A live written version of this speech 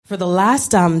For the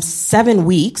last 7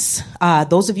 weeks,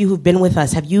 those of you who've been with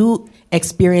us, have you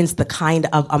experienced the kind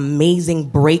of amazing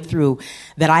breakthrough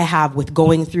that I have with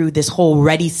going through this whole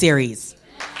Ready series?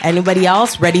 Anybody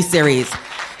else? Ready series.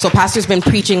 So Pastor's been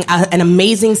preaching an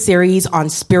amazing series on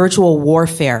spiritual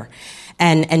warfare.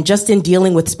 And just in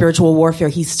dealing with spiritual warfare,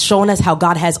 he's shown us how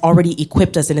God has already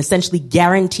equipped us and essentially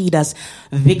guaranteed us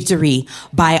victory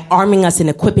by arming us and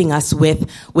equipping us with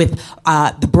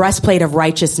the breastplate of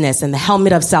righteousness and the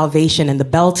helmet of salvation and the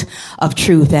belt of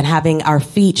truth, and having our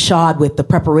feet shod with the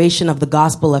preparation of the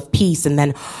gospel of peace, and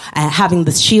then having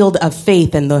the shield of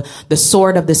faith and the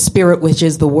sword of the Spirit, which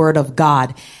is the word of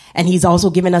God. And he's also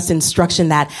given us instruction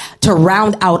that to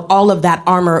round out all of that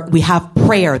armor, we have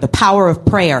prayer, the power of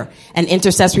prayer and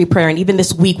intercessory prayer. And even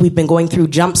this week, we've been going through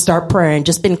Jumpstart Prayer and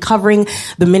just been covering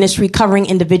the ministry, covering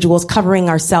individuals, covering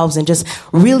ourselves, and just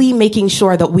really making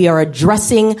sure that we are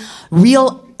addressing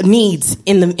real needs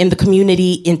in the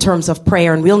community in terms of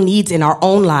prayer, and real needs in our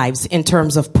own lives in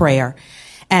terms of prayer.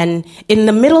 And in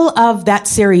the middle of that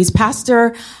series,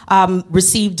 Pastor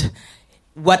received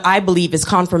what I believe is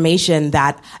confirmation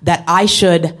that I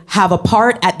should have a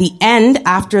part at the end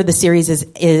after the series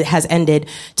has ended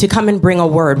to come and bring a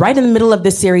word. Right in the middle of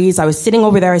this series, I was sitting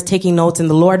over there, I was taking notes, and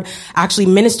the Lord actually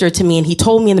ministered to me, and he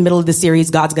told me in the middle of the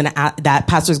series, that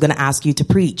Pastor's going to ask you to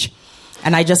preach.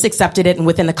 And I just accepted it, and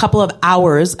within a couple of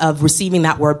hours of receiving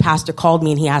that word, Pastor called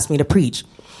me and he asked me to preach.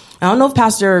 I don't know if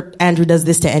Pastor Andrew does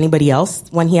this to anybody else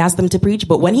when he asks them to preach,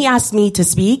 but when he asked me to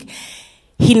speak,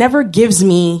 he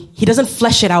doesn't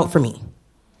flesh it out for me.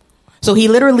 So he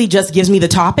literally just gives me the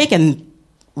topic and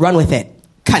run with it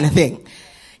kind of thing.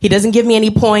 He doesn't give me any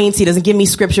points. He doesn't give me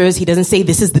scriptures. He doesn't say,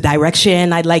 this is the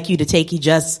direction I'd like you to take.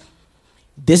 this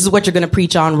is what you're going to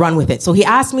preach on, run with it. So he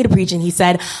asked me to preach, and he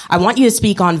said, I want you to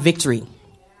speak on victory.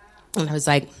 And I was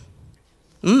like,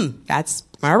 that's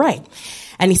all right.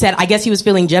 And he said, I guess he was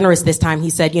feeling generous this time.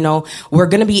 He said, we're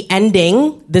going to be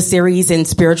ending the series in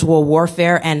spiritual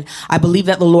warfare. And I believe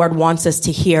that the Lord wants us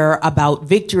to hear about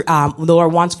victory. The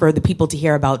Lord wants for the people to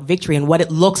hear about victory and what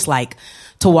it looks like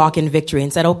to walk in victory.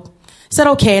 And said,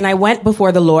 okay. And I went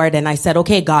before the Lord and I said,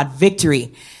 okay, God,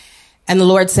 victory. And the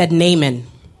Lord said, Naaman.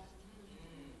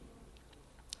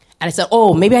 And I said,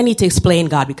 maybe I need to explain,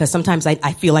 God, because sometimes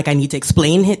I feel like I need to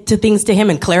explain things to him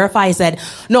and clarify. I said,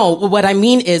 no, what I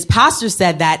mean is Pastor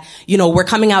said that, we're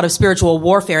coming out of spiritual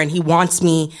warfare and he wants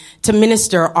me to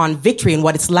minister on victory and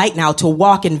what it's like now to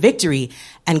walk in victory.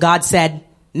 And God said,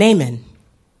 Naaman.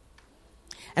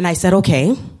 And I said, okay,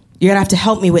 you're going to have to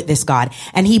help me with this, God.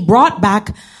 And he brought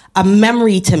back a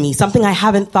memory to me, something I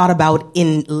haven't thought about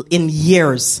in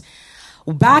years.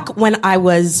 Back when I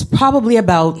was probably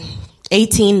about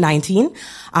 18, 19.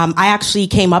 I actually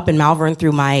came up in Malvern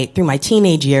through my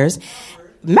teenage years.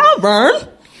 Malvern!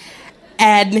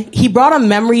 And he brought a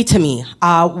memory to me.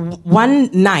 One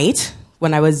night,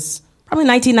 when I was probably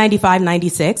 1995,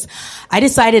 96, I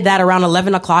decided that around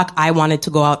 11 o'clock, I wanted to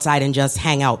go outside and just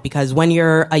hang out. Because when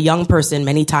you're a young person,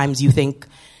 many times you think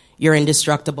you're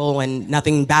indestructible and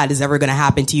nothing bad is ever going to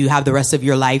happen to you. You have the rest of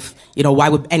your life. Why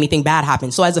would anything bad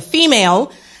happen? So as a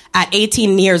female, at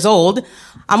 18 years old,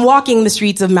 I'm walking the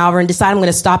streets of Malvern, decide I'm going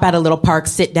to stop at a little park,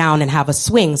 sit down and have a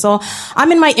swing. So I'm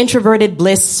in my introverted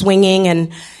bliss swinging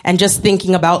and just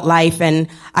thinking about life. And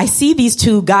I see these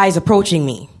two guys approaching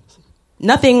me.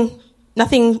 Nothing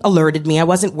alerted me. I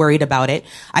wasn't worried about it.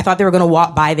 I thought they were going to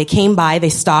walk by. They came by, they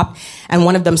stopped, and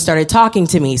one of them started talking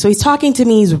to me. So he's talking to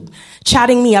me, he's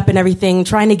chatting me up and everything,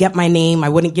 trying to get my name. I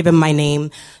wouldn't give him my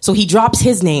name. So he drops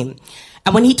his name.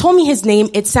 And when he told me his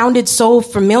name, it sounded so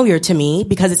familiar to me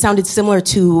because it sounded similar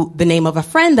to the name of a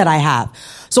friend that I have.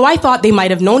 So I thought they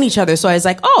might have known each other. So I was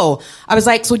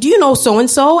like, so do you know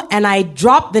so-and-so? And I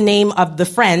dropped the name of the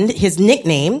friend, his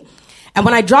nickname. And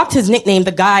when I dropped his nickname,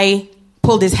 the guy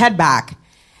pulled his head back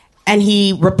and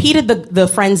he repeated the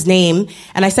friend's name.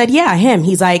 And I said, yeah, him.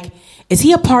 He's like, is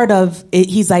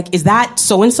that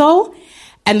so-and-so?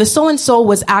 And the so-and-so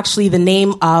was actually the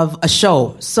name of a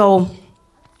show. So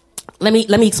let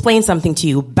me explain something to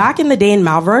you. Back in the day in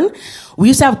Malvern, we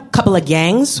used to have a couple of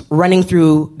gangs running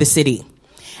through the city.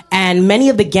 And many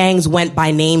of the gangs went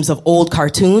by names of old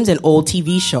cartoons and old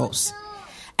TV shows.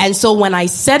 And so when I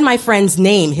said my friend's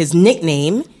name, his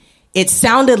nickname, it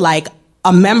sounded like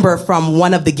a member from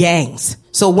one of the gangs.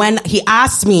 So when he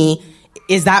asked me,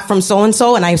 is that from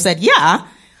so-and-so? And I said, yeah.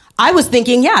 I was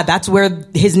thinking, yeah, that's where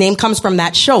his name comes from,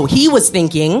 that show. He was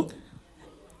thinking,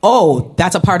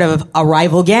 that's a part of a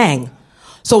rival gang.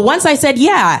 So once I said,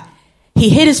 yeah, he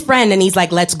hit his friend and he's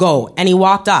like, let's go. And he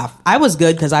walked off. I was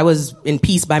good because I was in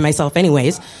peace by myself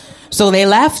anyways. So they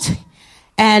left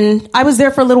And I was there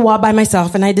for a little while by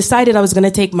myself, and I decided I was going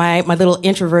to take my little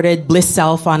introverted bliss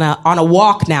self on a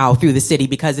walk now through the city,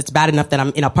 because it's bad enough that I'm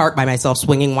in a park by myself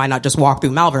swinging. Why not just walk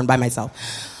through Malvern by myself?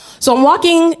 So I'm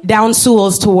walking down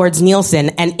Sewells towards Nielsen,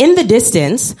 and in the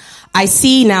distance, I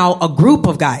see now a group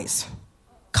of guys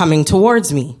coming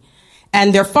towards me.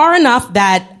 And they're far enough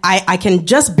that I can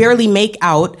just barely make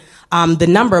out the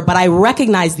number, but I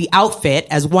recognize the outfit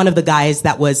as one of the guys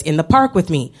that was in the park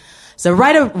with me. So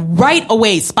right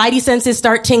away, spidey senses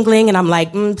start tingling, and I'm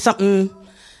like,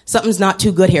 something's not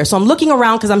too good here. So I'm looking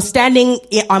around because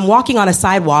I'm walking on a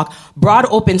sidewalk, broad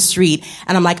open street,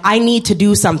 and I'm like, I need to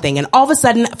do something. And all of a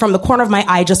sudden, from the corner of my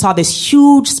eye, I just saw this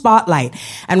huge spotlight.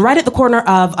 And right at the corner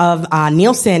of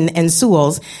Nielsen and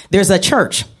Sewells, there's a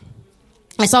church.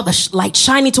 I saw the light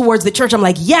shining towards the church. I'm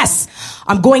like, yes,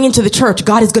 I'm going into the church.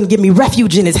 God is going to give me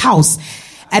refuge in his house.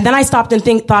 And then I stopped and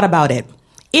thought about it.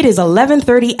 It is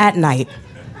 11:30 at night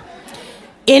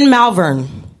in Malvern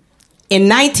in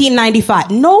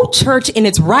 1995. No church in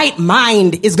its right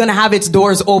mind is going to have its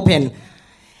doors open.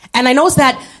 And I noticed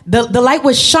that the light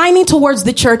was shining towards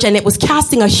the church, and it was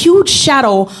casting a huge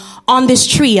shadow on this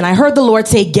tree. And I heard the Lord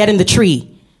say, get in the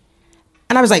tree.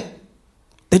 And I was like,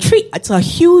 the tree? It's a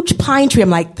huge pine tree. I'm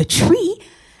like, the tree?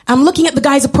 I'm looking at the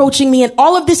guys approaching me, and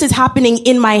all of this is happening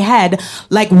in my head,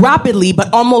 like rapidly,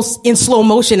 but almost in slow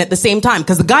motion at the same time,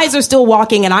 because the guys are still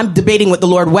walking, and I'm debating with the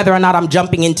Lord whether or not I'm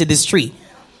jumping into this tree.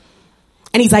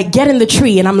 And he's like, get in the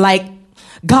tree. And I'm like,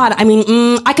 God,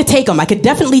 I could take them. I could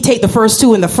definitely take the first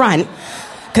two in the front,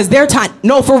 because they're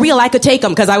no, for real, I could take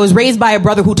them, because I was raised by a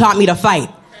brother who taught me to fight.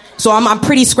 So I'm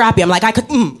pretty scrappy. I'm like, I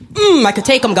could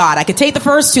take them, God. I could take the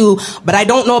first two, but I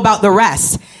don't know about the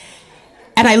rest.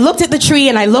 And I looked at the tree,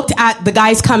 and I looked at the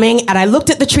guys coming, and I looked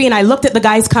at the tree, and I looked at the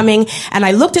guys coming, and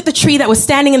I looked at the tree that was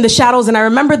standing in the shadows, and I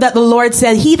remembered that the Lord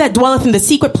said, he that dwelleth in the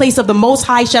secret place of the Most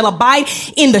High shall abide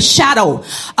in the shadow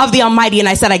of the Almighty. And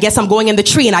I said, I guess I'm going in the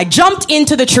tree. And I jumped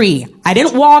into the tree. I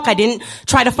didn't walk. I didn't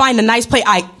try to find a nice place.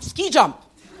 I ski jumped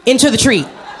into the tree.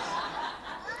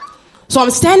 So I'm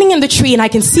standing in the tree, and I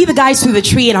can see the guys through the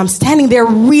tree, and I'm standing there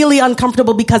really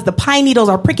uncomfortable because the pine needles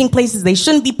are pricking places they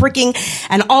shouldn't be pricking.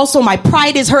 And also my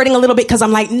pride is hurting a little bit because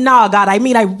I'm like, nah, God, I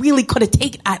really could have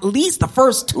taken at least the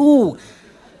first two.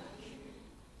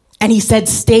 And he said,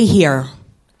 stay here.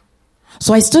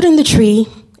 So I stood in the tree,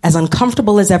 as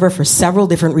uncomfortable as ever for several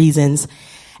different reasons,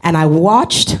 and I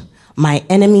watched my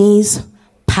enemies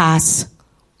pass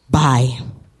by.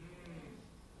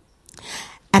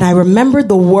 And I remembered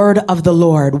the word of the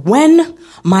Lord. When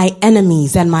my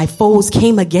enemies and my foes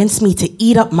came against me to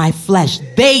eat up my flesh,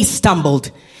 they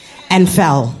stumbled and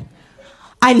fell.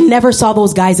 I never saw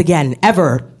those guys again,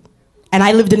 ever. And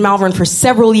I lived in Malvern for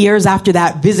several years after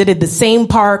that, visited the same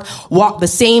park, walked the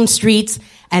same streets,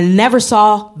 and never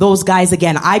saw those guys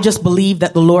again. I just believed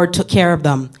that the Lord took care of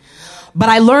them. But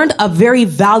I learned a very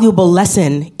valuable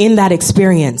lesson in that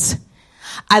experience.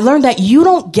 I learned that you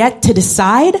don't get to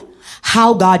decide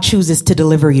how God chooses to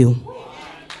deliver you.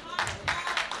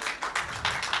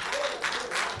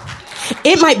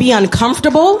 It might be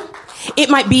uncomfortable. It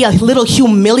might be a little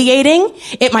humiliating.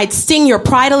 It might sting your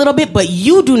pride a little bit, but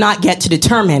you do not get to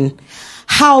determine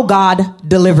how God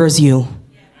delivers you.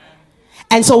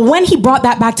 And so when he brought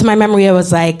that back to my memory, I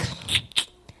was like,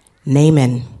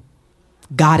 Naaman,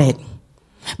 got it.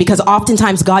 Because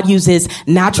oftentimes God uses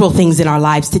natural things in our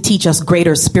lives to teach us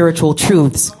greater spiritual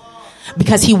truths.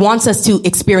 Because he wants us to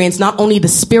experience not only the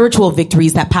spiritual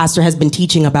victories that Pastor has been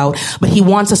teaching about, but he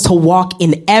wants us to walk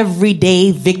in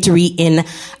everyday victory in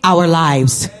our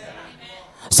lives.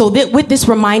 So with this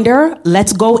reminder,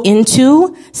 let's go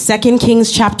into 2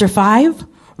 Kings chapter 5,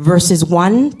 verses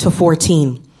 1 to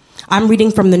 14. I'm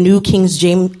reading from the New King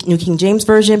James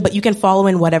Version, but you can follow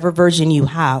in whatever version you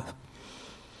have.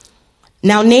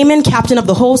 Now Naaman, captain of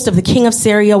the host of the king of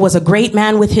Syria, was a great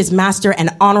man with his master and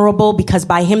honorable, because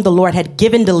by him the Lord had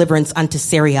given deliverance unto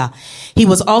Syria. He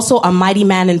was also a mighty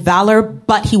man in valor,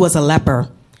 but he was a leper.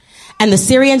 And the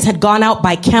Syrians had gone out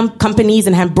by companies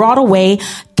and had brought away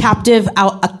a captive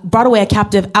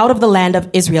out of the land of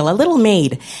Israel, a little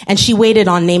maid, and she waited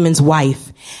on Naaman's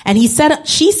wife. And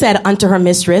she said unto her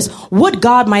mistress, would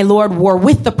God my Lord were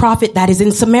with the prophet that is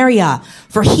in Samaria,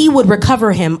 for he would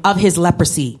recover him of his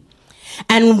leprosy.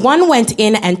 And one went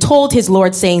in and told his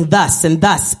Lord, saying, thus and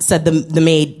thus said the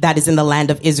maid that is in the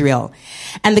land of Israel.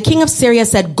 And the king of Syria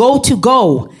said,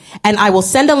 go, and I will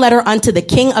send a letter unto the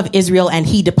king of Israel. And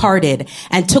he departed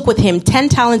and took with him 10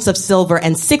 talents of silver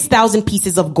and 6,000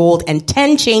 pieces of gold and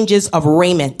 10 changes of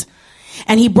raiment.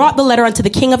 And he brought the letter unto the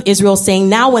king of Israel, saying,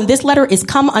 now when this letter is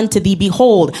come unto thee,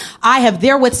 behold, I have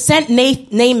therewith sent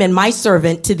Naaman my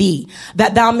servant to thee,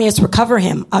 that thou mayest recover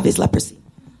him of his leprosy.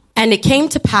 And it came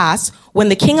to pass, when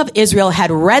the king of Israel had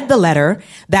read the letter,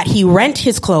 that he rent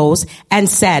his clothes and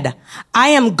said,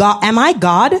 am I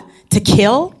God to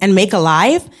kill and make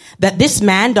alive, that this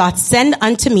man doth send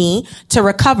unto me to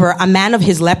recover a man of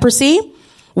his leprosy?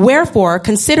 Wherefore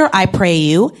consider, I pray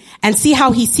you, and see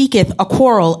how he seeketh a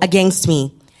quarrel against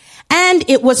me. And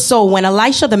it was so, when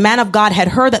Elisha, the man of God, had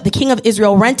heard that the king of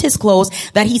Israel rent his clothes,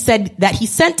 that he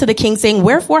sent to the king, saying,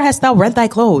 Wherefore hast thou rent thy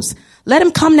clothes? Let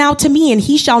him come now to me, and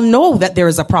he shall know that there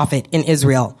is a prophet in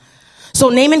Israel. So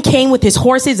Naaman came with his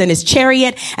horses and his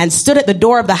chariot and stood at the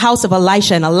door of the house of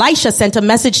Elisha. And Elisha sent a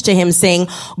message to him, saying,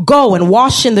 Go and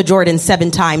wash in the Jordan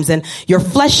 7 times, and your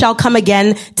flesh shall come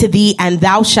again to thee, and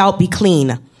thou shalt be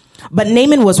clean. But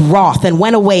Naaman was wroth and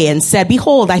went away and said,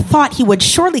 Behold, I thought he would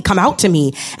surely come out to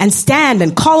me and stand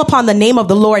and call upon the name of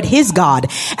the Lord his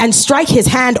God and strike his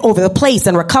hand over the place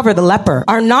and recover the leper.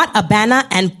 Are not Abana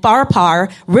and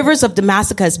Pharpar, rivers of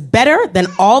Damascus, better than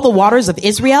all the waters of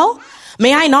Israel?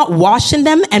 May I not wash in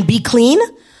them and be clean?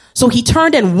 So he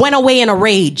turned and went away in a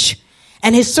rage.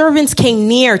 And his servants came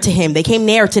near to him. They came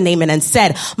near to Naaman and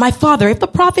said, My father, if the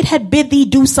prophet had bid thee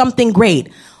do something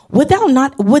great, would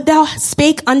thou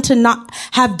spake unto not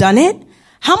have done it?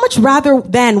 How much rather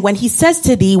then when he says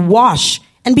to thee, Wash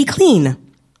and be clean?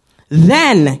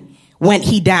 Then went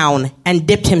he down and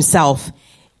dipped himself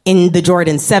in the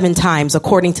Jordan 7 times,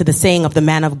 according to the saying of the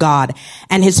man of God.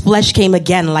 And his flesh came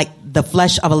again like the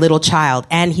flesh of a little child,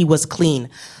 and he was clean.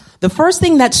 The first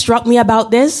thing that struck me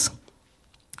about this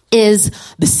is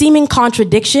the seeming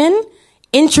contradiction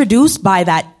introduced by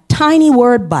that tiny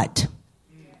word, but.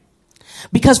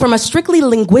 Because from a strictly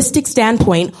linguistic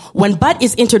standpoint, when but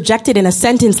is interjected in a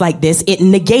sentence like this, it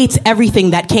negates everything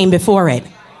that came before it.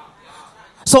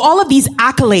 So all of these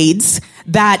accolades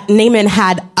that Naaman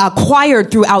had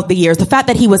acquired throughout the years, the fact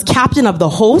that he was captain of the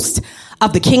host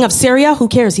of the king of Syria, who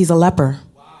cares? He's a leper.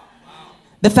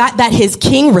 The fact that his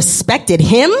king respected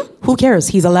him, who cares?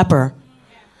 He's a leper.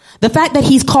 The fact that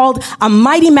he's called a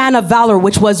mighty man of valor,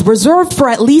 which was reserved for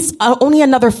at least only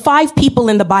another 5 people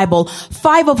in the Bible,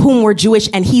 5 of whom were Jewish,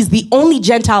 and he's the only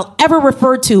Gentile ever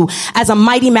referred to as a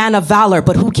mighty man of valor.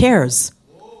 But who cares?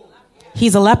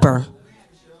 He's a leper.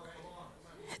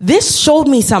 This showed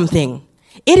me something.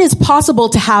 It is possible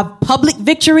to have public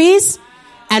victories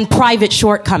and private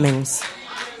shortcomings.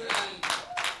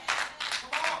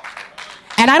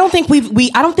 And I don't think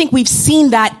we've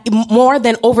seen that more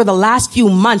than over the last few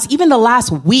months, even the last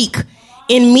week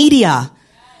in media.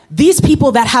 These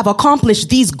people that have accomplished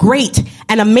these great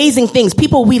and amazing things,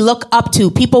 people we look up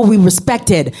to, people we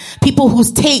respected, people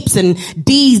whose tapes and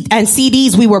Ds and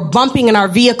CDs we were bumping in our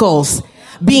vehicles,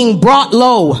 being brought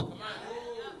low.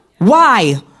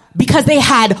 Why? Because they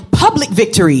had public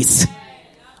victories,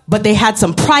 but they had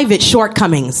some private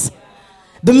shortcomings.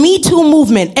 The Me Too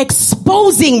movement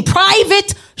exposing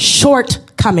private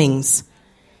shortcomings.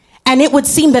 And it would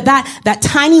seem that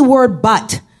tiny word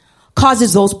but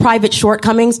causes those private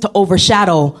shortcomings to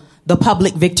overshadow the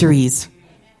public victories.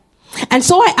 And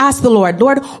so I asked the Lord,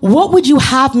 what would you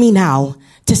have me now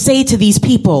to say to these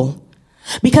people?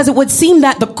 Because it would seem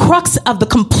that the crux of the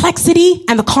complexity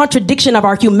and the contradiction of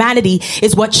our humanity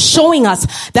is what's showing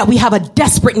us that we have a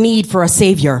desperate need for a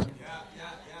savior.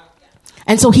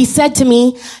 And so he said to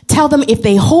me, tell them if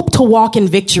they hope to walk in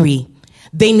victory,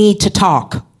 they need to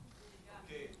talk.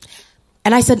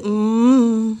 And I said,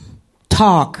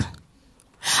 talk.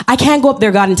 I can't go up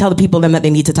there, God, and tell the people that they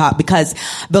need to talk, because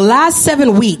the last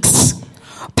 7 weeks,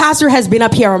 Pastor has been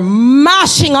up here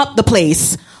mashing up the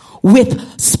place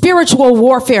with spiritual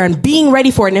warfare and being ready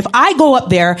for it. And if I go up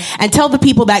there and tell the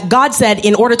people that God said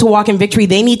in order to walk in victory,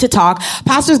 they need to talk,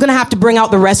 Pastor's going to have to bring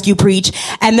out the rescue preach.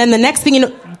 And then the next thing you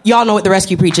know, y'all know what the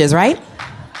rescue preach is, right?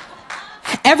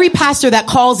 Every pastor that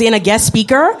calls in a guest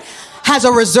speaker has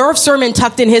a reserve sermon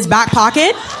tucked in his back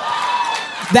pocket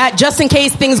that just in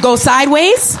case things go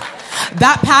sideways,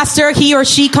 that pastor, he or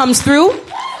she comes through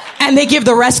and they give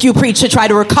the rescue preach to try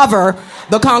to recover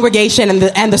the congregation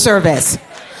and the service.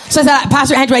 So I said,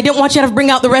 Pastor Andrew, I didn't want you to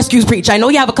bring out the rescue preach. I know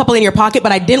you have a couple in your pocket,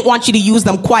 but I didn't want you to use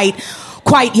them quite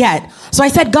yet. So I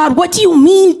said, God, what do you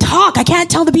mean talk? I can't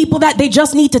tell the people that they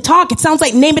just need to talk. It sounds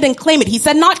like name it and claim it. He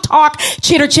said, not talk,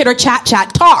 chitter, chat,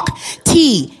 talk.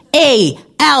 T-A-L-K.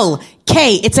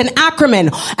 It's an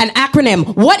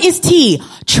acronym. What is T?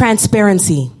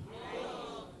 Transparency.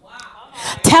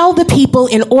 Tell the people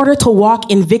in order to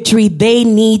walk in victory, they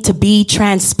need to be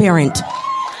transparent.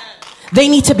 They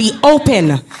need to be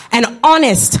open and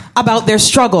honest about their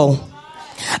struggle.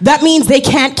 That means they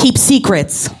can't keep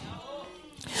secrets.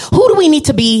 Who do we need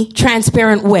to be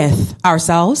transparent with?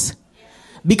 Ourselves.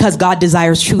 Because God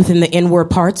desires truth in the inward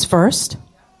parts first.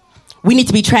 We need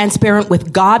to be transparent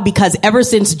with God, because ever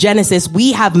since Genesis,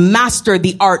 we have mastered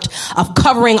the art of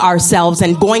covering ourselves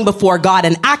and going before God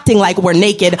and acting like we're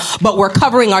naked, but we're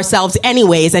covering ourselves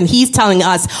anyways. And he's telling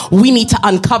us we need to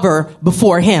uncover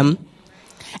before him.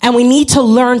 And we need to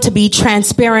learn to be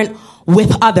transparent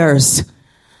with others.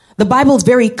 The Bible is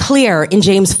very clear in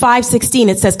James 5:16.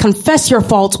 It says, confess your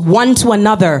faults one to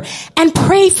another and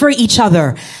pray for each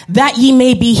other that ye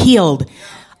may be healed.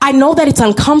 I know that it's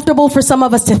uncomfortable for some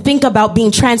of us to think about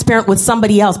being transparent with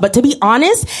somebody else, but to be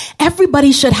honest,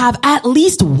 everybody should have at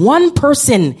least one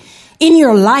person in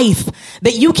your life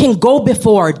that you can go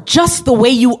before just the way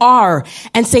you are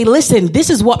and say, listen, this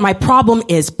is what my problem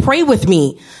is. Pray with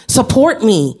me, support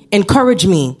me, encourage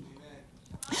me.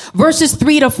 Verses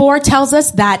 3-4 tells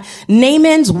us that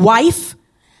Naaman's wife,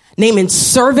 Naaman's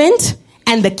servant,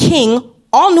 and the king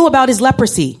all knew about his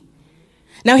leprosy.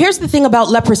 Now, here's the thing about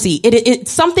leprosy.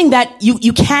 It's something that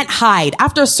you can't hide.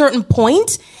 After a certain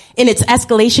point in its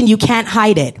escalation, you can't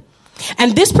hide it.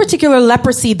 And this particular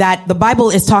leprosy that the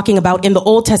Bible is talking about in the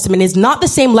Old Testament is not the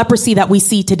same leprosy that we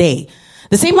see today.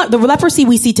 The leprosy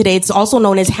we see today, it's also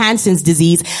known as Hansen's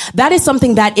disease. That is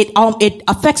something that it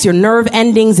affects your nerve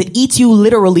endings. It eats you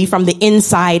literally from the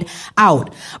inside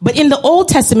out. But in the Old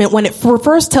Testament, when it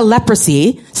refers to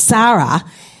leprosy, Sarah,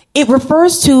 it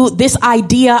refers to this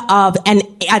idea of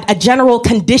a general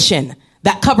condition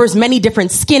that covers many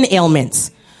different skin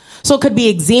ailments. So it could be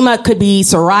eczema, it could be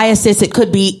psoriasis, it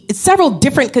could be several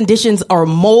different conditions or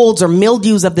molds or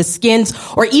mildews of the skins,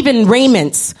 or even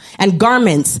raiments and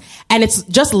garments. And it's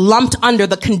just lumped under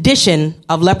the condition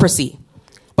of leprosy.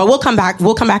 But we'll come back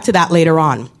to that later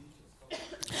on.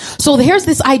 So here's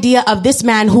this idea of this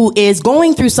man who is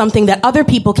going through something that other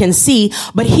people can see,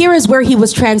 but here is where he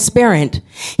was transparent.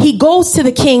 He goes to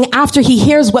the king after he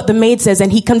hears what the maid says,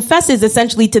 and he confesses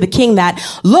essentially to the king that,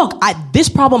 look, this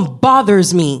problem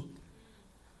bothers me.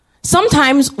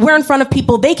 Sometimes we're in front of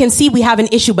people, they can see we have an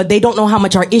issue, but they don't know how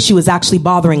much our issue is actually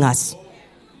bothering us.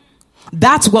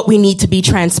 That's what we need to be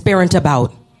transparent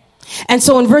about. And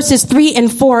so in verses 3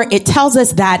 and 4, it tells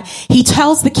us that he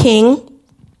tells the king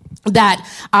that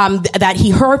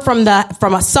he heard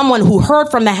from someone who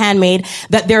heard from the handmaid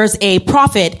that there's a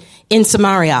prophet in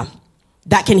Samaria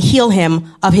that can heal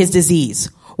him of his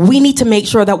disease. We need to make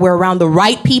sure that we're around the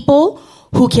right people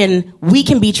we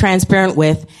can be transparent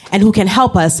with and who can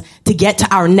help us to get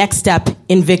to our next step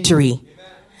in victory.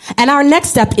 And our next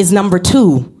step is number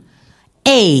 2.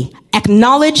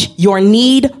 Acknowledge your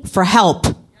need for help.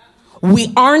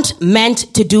 We aren't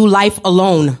meant to do life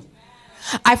alone.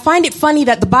 I find it funny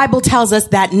that the Bible tells us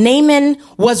that Naaman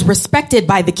was respected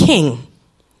by the king.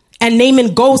 And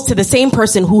Naaman goes to the same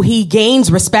person who he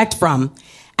gains respect from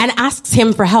and asks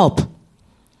him for help.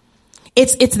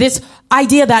 It's this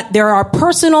idea that there are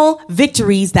personal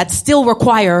victories that still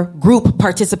require group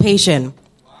participation.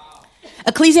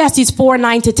 Ecclesiastes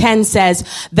 4:9-10 says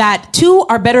that 2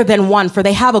 are better than 1, for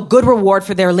they have a good reward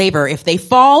for their labor. If they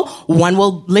fall, one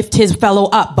will lift his fellow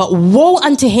up. But woe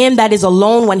unto him that is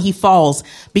alone when he falls,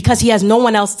 because he has no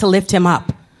one else to lift him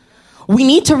up. We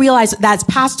need to realize that as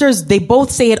pastors, they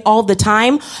both say it all the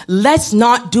time. Let's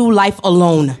not do life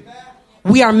alone.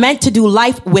 We are meant to do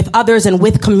life with others and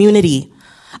with community.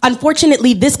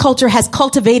 Unfortunately, this culture has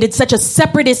cultivated such a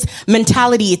separatist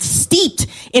mentality. It's steeped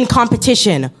in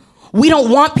competition. We don't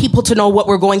want people to know what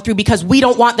we're going through because we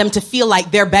don't want them to feel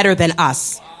like they're better than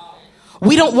us.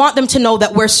 We don't want them to know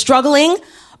that we're struggling.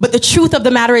 But the truth of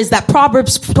the matter is that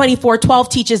Proverbs 24:12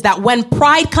 teaches that when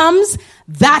pride comes,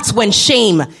 that's when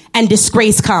shame and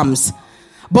disgrace comes.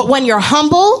 But when you're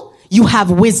humble, you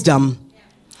have wisdom.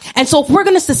 And so if we're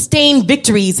going to sustain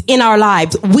victories in our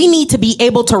lives, we need to be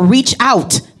able to reach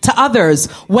out to others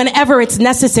whenever it's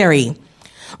necessary.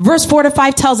 Verse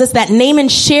 4-5 tells us that Naaman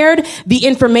shared the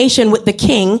information with the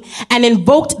king and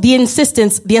invoked the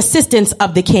assistance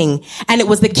of the king. And it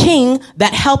was the king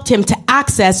that helped him to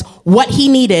access what he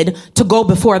needed to go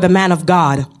before the man of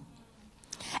God.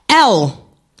 L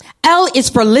is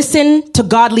for listen to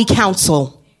godly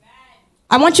counsel.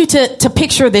 I want you to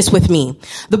picture this with me.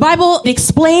 The Bible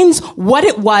explains what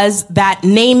it was that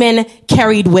Naaman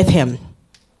carried with him.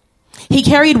 He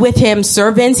carried with him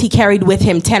servants. He carried with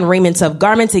him 10 raiments of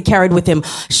garments. He carried with him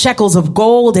shekels of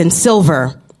gold and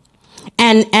silver.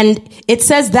 And it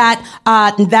says that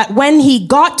when he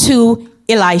got to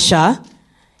Elisha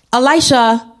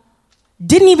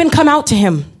didn't even come out to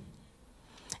him.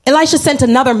 Elisha sent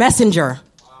another messenger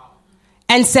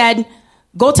and said,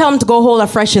 go tell him to go hold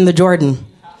afresh in the Jordan.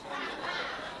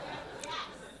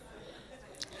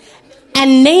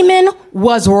 And Naaman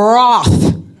was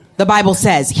wroth, the Bible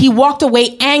says. He walked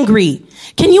away angry.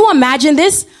 Can you imagine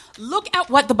this? Look at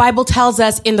what the Bible tells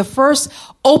us in the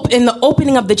in the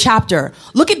opening of the chapter.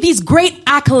 Look at these great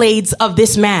accolades of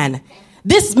this man.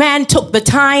 This man took the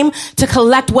time to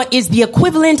collect what is the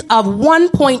equivalent of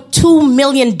 $1.2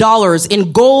 million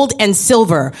in gold and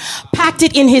silver, packed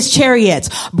it in his chariots,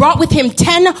 brought with him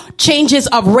 10 changes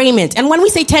of raiment. And when we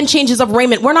say 10 changes of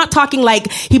raiment, we're not talking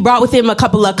like he brought with him a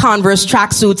couple of Converse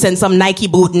tracksuits and some Nike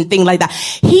boot and thing like that.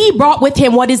 He brought with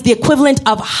him what is the equivalent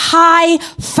of high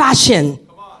fashion.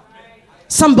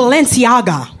 Some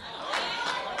Balenciaga,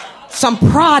 some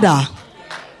Prada,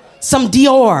 some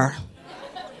Dior,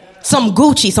 some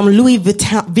Gucci, some Louis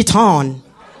Vuitton.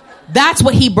 That's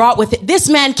what he brought with it. This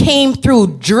man came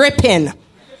through dripping.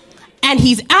 And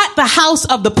he's at the house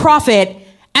of the prophet,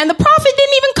 and the prophet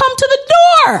didn't even come to the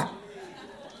door.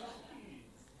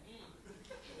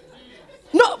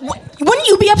 No, wouldn't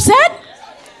you be upset?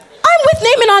 I'm with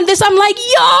Naaman on this. I'm like,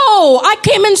 yo, I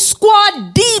came in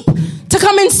squad deep to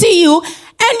come and see you,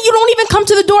 and you don't even come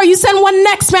to the door. You send one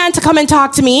next man to come and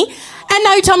talk to me. And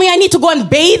now you tell me I need to go and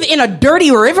bathe in a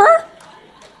dirty river?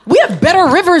 We have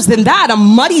better rivers than that. A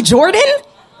muddy Jordan?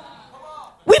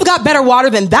 We've got better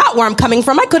water than that where I'm coming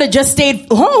from. I could have just stayed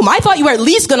home. I thought you were at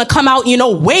least going to come out,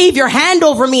 wave your hand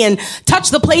over me and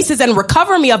touch the places and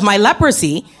recover me of my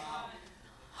leprosy.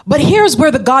 But here's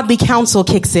where the godly counsel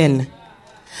kicks in.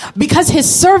 Because his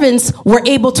servants were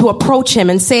able to approach him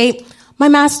and say, my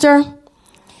master,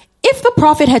 if the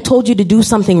prophet had told you to do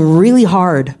something really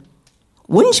hard,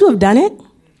 wouldn't you have done it?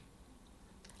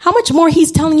 How much more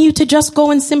he's telling you to just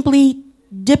go and simply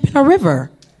dip in a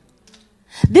river?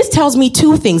 This tells me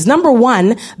two things. Number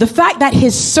one, the fact that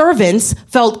his servants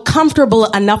felt comfortable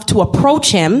enough to approach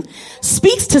him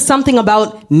speaks to something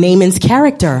about Naaman's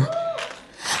character.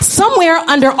 Somewhere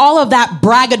under all of that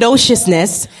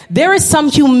braggadociousness, there is some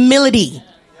humility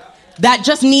that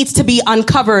just needs to be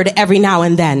uncovered every now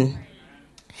and then.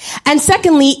 And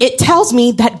secondly, it tells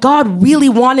me that God really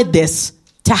wanted this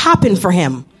to happen for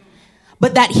him,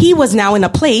 but that he was now in a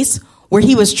place where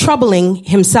he was troubling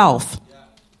himself.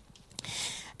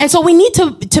 And so we need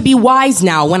to be wise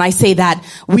now when I say that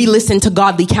we listen to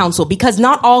godly counsel, because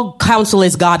not all counsel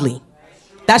is godly.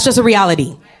 That's just a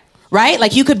reality, right?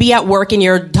 Like you could be at work and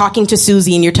you're talking to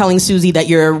Susie and you're telling Susie that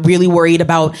you're really worried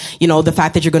about, the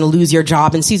fact that you're going to lose your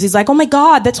job. And Susie's like, oh my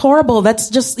God, that's horrible. That's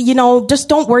just, just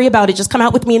don't worry about it. Just come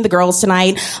out with me and the girls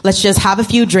tonight. Let's just have a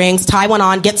few drinks, tie one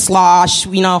on, get slosh,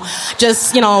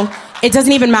 it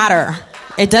doesn't even matter.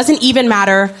 It doesn't even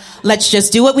matter. Let's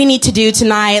just do what we need to do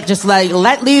tonight. Just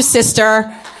let loose,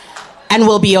 sister, and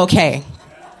we'll be okay.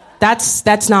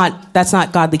 That's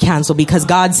not godly counsel, because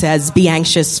God says, be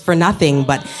anxious for nothing,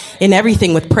 but in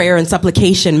everything with prayer and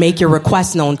supplication, make your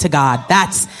requests known to God.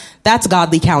 That's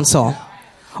godly counsel.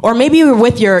 Or maybe you're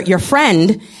with your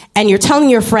friend and you're telling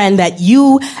your friend that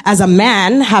you as a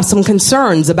man have some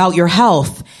concerns about your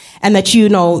health and that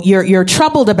you're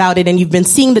troubled about it and you've been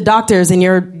seeing the doctors, and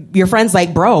your friend's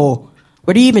like, bro,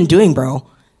 what are you even doing, bro?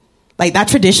 Like that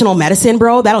traditional medicine,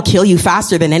 bro, that'll kill you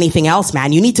faster than anything else,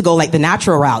 man. You need to go like the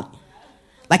natural route.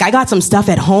 Like I got some stuff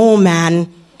at home,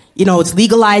 man. It's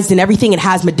legalized and everything. It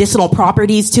has medicinal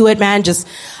properties to it, man. Just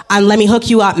let me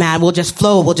hook you up, man. We'll just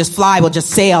flow. We'll just fly. We'll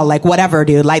just sail. Like whatever,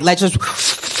 dude. Like let's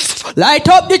just light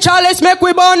up the chalice, make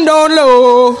we burn down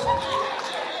low.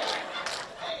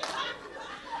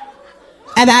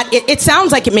 And that it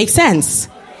sounds like it makes sense.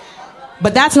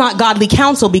 But that's not godly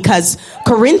counsel, because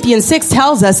Corinthians 6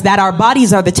 tells us that our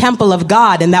bodies are the temple of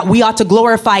God and that we ought to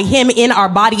glorify him in our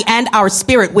body and our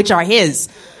spirit, which are his.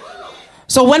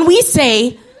 So when we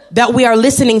say that we are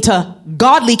listening to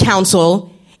godly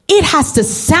counsel, it has to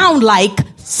sound like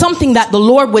something that the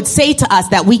Lord would say to us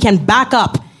that we can back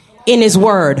up in his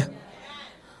word.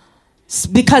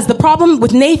 Because the problem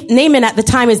with Naaman at the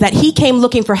time is that he came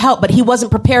looking for help, but he wasn't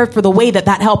prepared for the way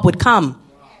that help would come.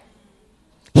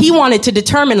 He wanted to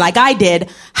determine, like I did,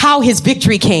 how his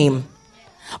victory came.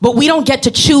 But we don't get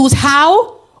to choose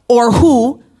how or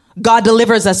who God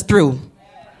delivers us through.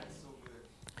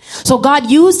 So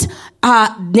God used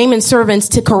Naaman's servants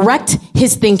to correct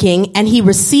his thinking, and he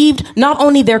received not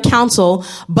only their counsel,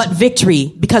 but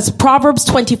victory. Because Proverbs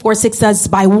 24:6 says,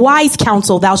 by wise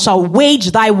counsel thou shalt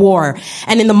wage thy war,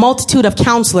 and in the multitude of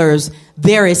counselors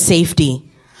there is safety.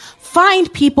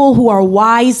 Find people who are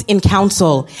wise in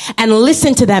counsel and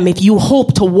listen to them if you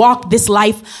hope to walk this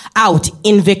life out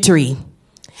in victory.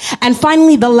 And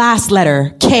finally, the last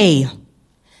letter, K.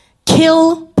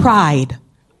 Kill pride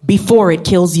before it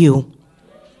kills you.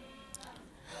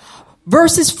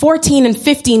 Verses 14 and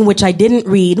 15, which I didn't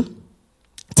read,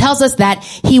 tells us that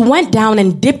he went down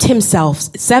and dipped himself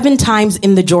 7 times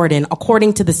in the Jordan,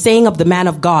 according to the saying of the man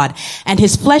of God. And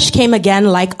his flesh came again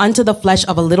like unto the flesh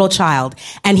of a little child,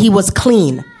 and he was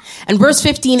clean. And verse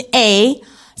 15a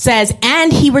says,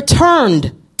 and he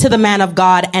returned to the man of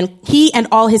God, and he and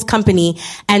all his company,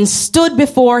 and stood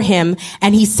before him.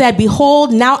 And he said,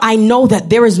 behold, now I know that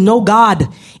there is no God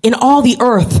in all the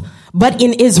earth, but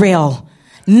in Israel.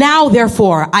 Now,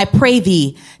 therefore, I pray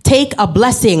thee, take a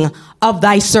blessing of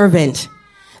thy servant.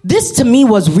 This to me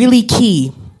was really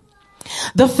key.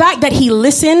 The fact that he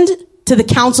listened to the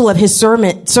counsel of his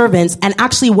servants and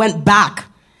actually went back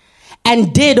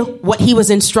and did what he was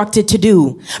instructed to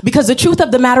do. Because the truth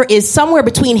of the matter is, somewhere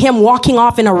between him walking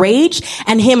off in a rage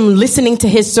and him listening to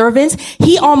his servants,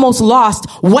 he almost lost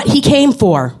what he came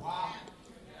for.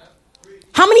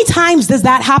 How many times does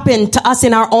that happen to us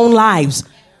in our own lives?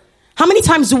 How many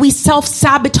times do we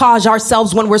self-sabotage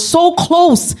ourselves when we're so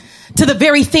close to the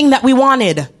very thing that we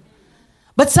wanted?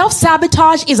 But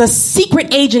self-sabotage is a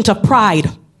secret agent of pride.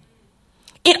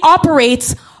 It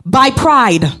operates by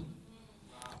pride.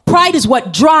 Pride is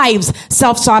what drives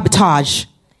self-sabotage.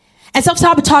 And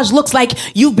self-sabotage looks like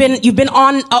you've been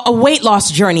on a weight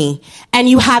loss journey and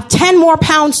you have 10 more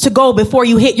pounds to go before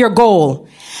you hit your goal.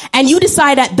 And you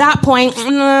decide at that point,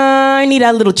 I need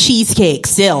a little cheesecake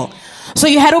still. So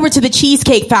you head over to the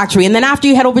Cheesecake Factory, and then after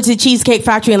you head over to the Cheesecake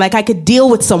Factory, and like, I could deal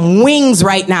with some wings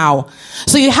right now.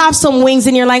 So you have some wings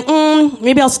and you're like,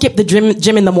 maybe I'll skip the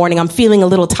gym in the morning. I'm feeling a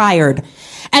little tired.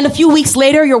 And a few weeks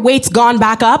later, your weight's gone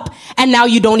back up, and now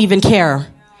you don't even care.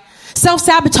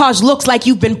 Self-sabotage looks like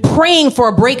you've been praying for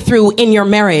a breakthrough in your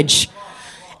marriage,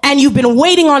 and you've been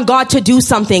waiting on God to do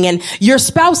something, and your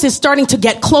spouse is starting to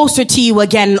get closer to you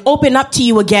again and open up to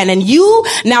you again, and you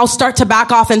now start to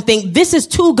back off and think, this is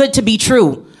too good to be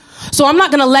true. So I'm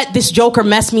not going to let this joker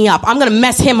mess me up. I'm going to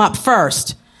mess him up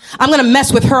first. I'm going to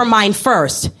mess with her mind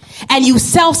first. And you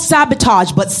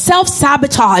self-sabotage, but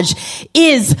self-sabotage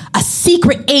is a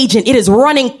secret agent. It is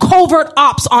running covert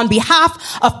ops on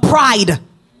behalf of pride.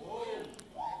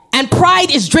 And pride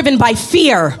is driven by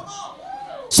fear.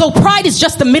 So pride is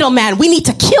just the middleman. We need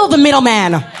to kill the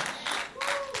middleman.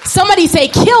 Somebody say,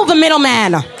 kill the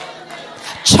middleman.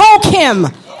 Choke him.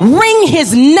 Wring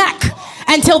his neck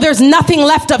until there's nothing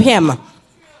left of him.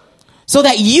 So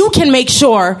that you can make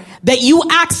sure that you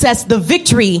access the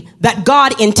victory that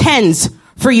God intends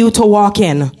for you to walk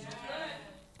in.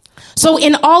 So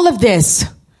in all of this,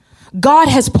 God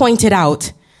has pointed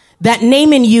out that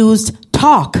Naaman used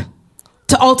talk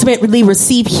to ultimately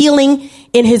receive healing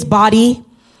in his body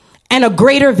and a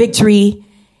greater victory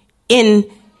in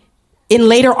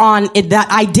later on that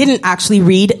I didn't actually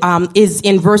read, is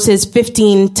in verses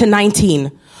 15 to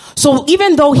 19. So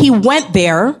even though he went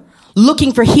there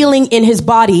looking for healing in his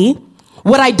body,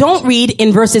 what I don't read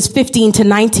in verses 15 to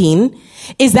 19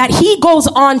 is that he goes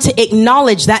on to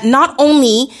acknowledge that not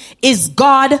only is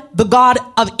God the God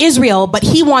of Israel, but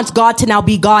he wants God to now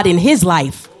be God in his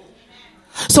life.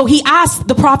 So he asked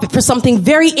the prophet for something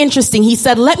very interesting. He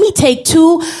said, let me take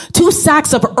two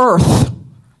sacks of earth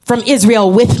from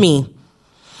Israel with me,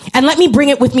 and let me bring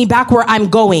it with me back where I'm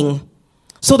going,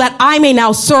 so that I may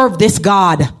now serve this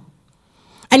God.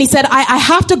 And he said, I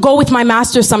have to go with my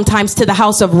master sometimes to the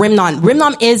house of Rimmon.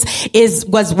 Rimmon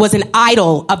was an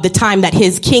idol of the time that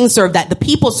his king served, that the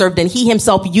people served, and he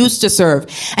himself used to serve.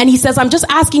 And he says, I'm just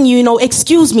asking you,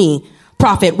 excuse me,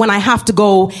 prophet, when I have to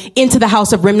go into the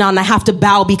house of Rimmon, I have to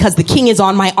bow because the king is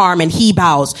on my arm and he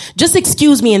bows. Just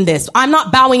excuse me in this. I'm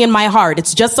not bowing in my heart.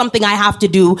 It's just something I have to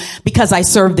do because I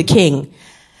serve the king.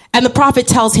 And the prophet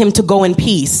tells him to go in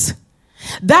peace.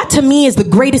 That to me is the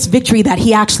greatest victory that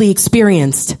he actually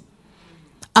experienced.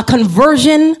 A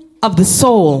conversion of the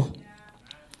soul.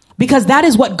 Because that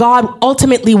is what God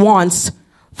ultimately wants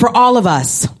for all of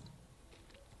us.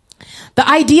 The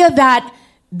idea that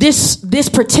this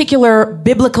particular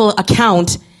biblical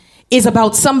account is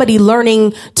about somebody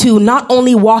learning to not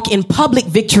only walk in public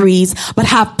victories, but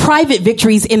have private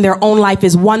victories in their own life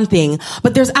is one thing.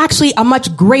 But there's actually a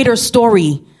much greater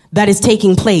story that is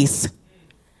taking place.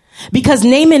 Because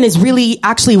Naaman is really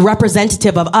actually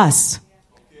representative of us.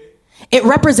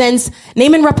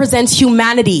 Naaman represents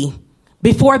humanity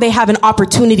before they have an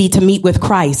opportunity to meet with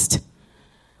Christ.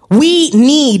 We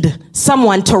need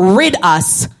someone to rid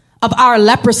us of our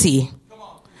leprosy.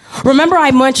 Remember, I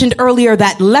mentioned earlier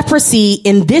that leprosy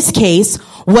in this case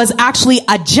was actually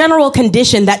a general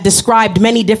condition that described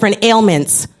many different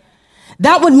ailments.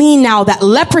 That would mean now that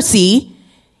leprosy,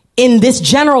 in this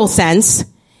general sense,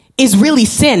 is really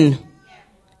sin.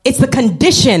 It's the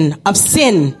condition of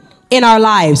sin in our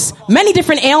lives. Many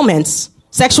different ailments: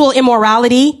 sexual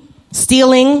immorality,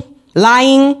 stealing,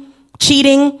 lying,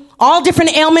 cheating, all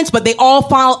different ailments, but they all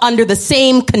fall under the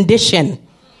same condition,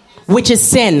 which is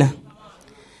sin.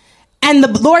 And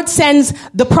the Lord sends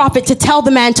the prophet to tell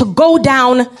the man to go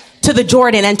down to the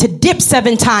Jordan and to dip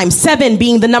 7 times, 7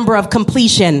 being the number of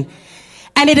completion.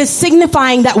 And it is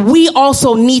signifying that we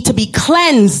also need to be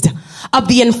cleansed of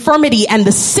the infirmity and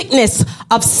the sickness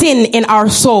of sin in our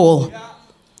soul.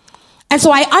 And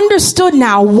so I understood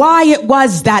now why it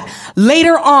was that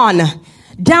later on,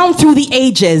 down through the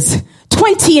ages,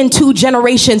 22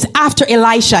 generations after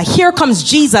Elisha, here comes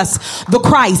Jesus, the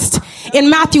Christ,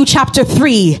 in Matthew chapter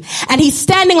 3. And he's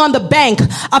standing on the bank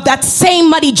of that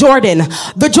same muddy Jordan,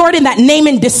 the Jordan that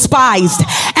Naaman despised.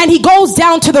 And he goes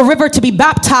down to the river to be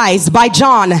baptized by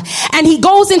John. And he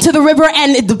goes into the river,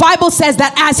 and the Bible says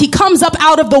that as he comes up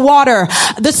out of the water,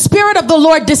 the Spirit of the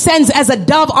Lord descends as a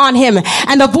dove on him.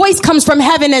 And a voice comes from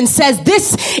heaven and says,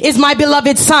 "This is my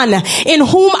beloved Son, in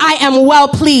whom I am well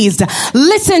pleased.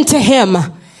 Listen to him."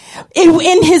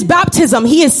 In his baptism,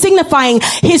 he is signifying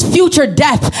his future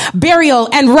death, burial,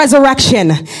 and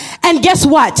resurrection. And guess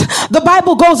what? The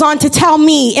Bible goes on to tell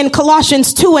me in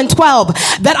Colossians 2:12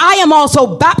 that I am also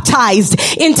baptized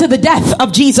into the death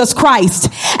of Jesus Christ.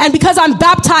 And because I'm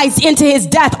baptized into his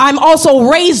death, I'm also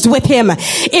raised with him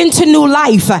into new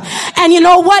life. And you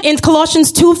know what? In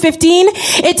Colossians 2:15,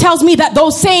 it tells me that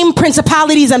those same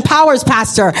principalities and powers,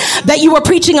 Pastor, that you were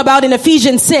preaching about in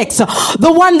Ephesians 6,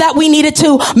 the one that we needed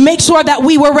to make sure that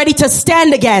we were ready to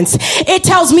stand against. It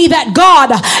tells me that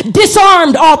God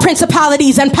disarmed all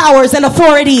principalities and powers and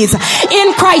authorities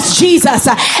in Christ Jesus,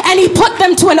 and he put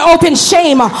them to an open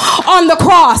shame on the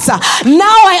cross.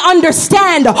 Now I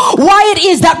understand why it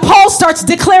is that Paul starts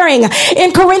declaring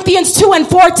in Corinthians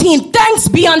 2:14, "Thanks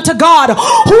be unto God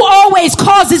who always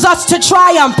causes us to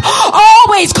triumph,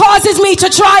 always causes me to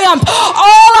triumph.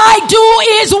 All I do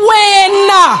is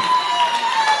win."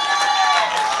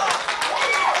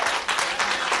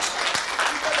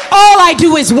 All I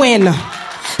do is win.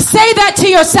 Say that to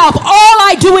yourself. All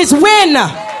I do is win.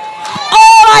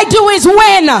 All I do is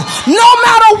win. No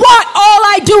matter what, all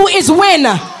I do is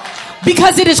win.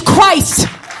 Because it is Christ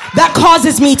that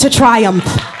causes me to triumph.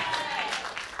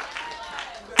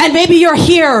 And maybe you're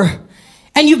here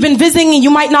and you've been visiting and you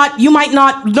might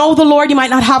not know the Lord. You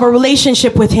might not have a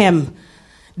relationship with him.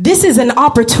 This is an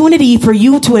opportunity for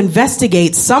you to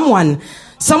investigate someone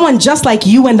just like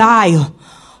you and I,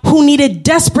 who needed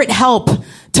desperate help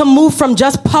to move from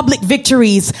just public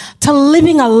victories to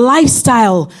living a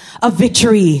lifestyle of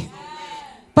victory.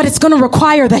 But it's going to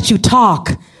require that you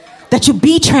talk, that you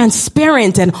be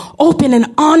transparent and open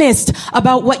and honest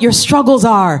about what your struggles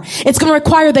are. It's going to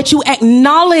require that you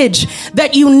acknowledge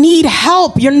that you need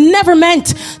help. You're never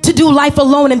meant to do life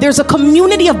alone. And there's a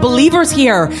community of believers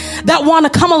here that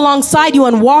want to come alongside you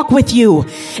and walk with you.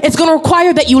 It's going to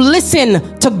require that you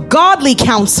listen to godly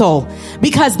counsel,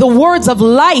 because the words of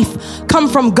life come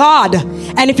from God.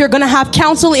 And if you're going to have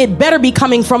counsel, it better be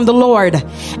coming from the Lord.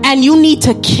 And you need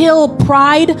to kill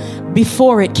pride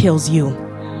before it kills you.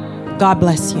 God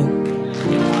bless you.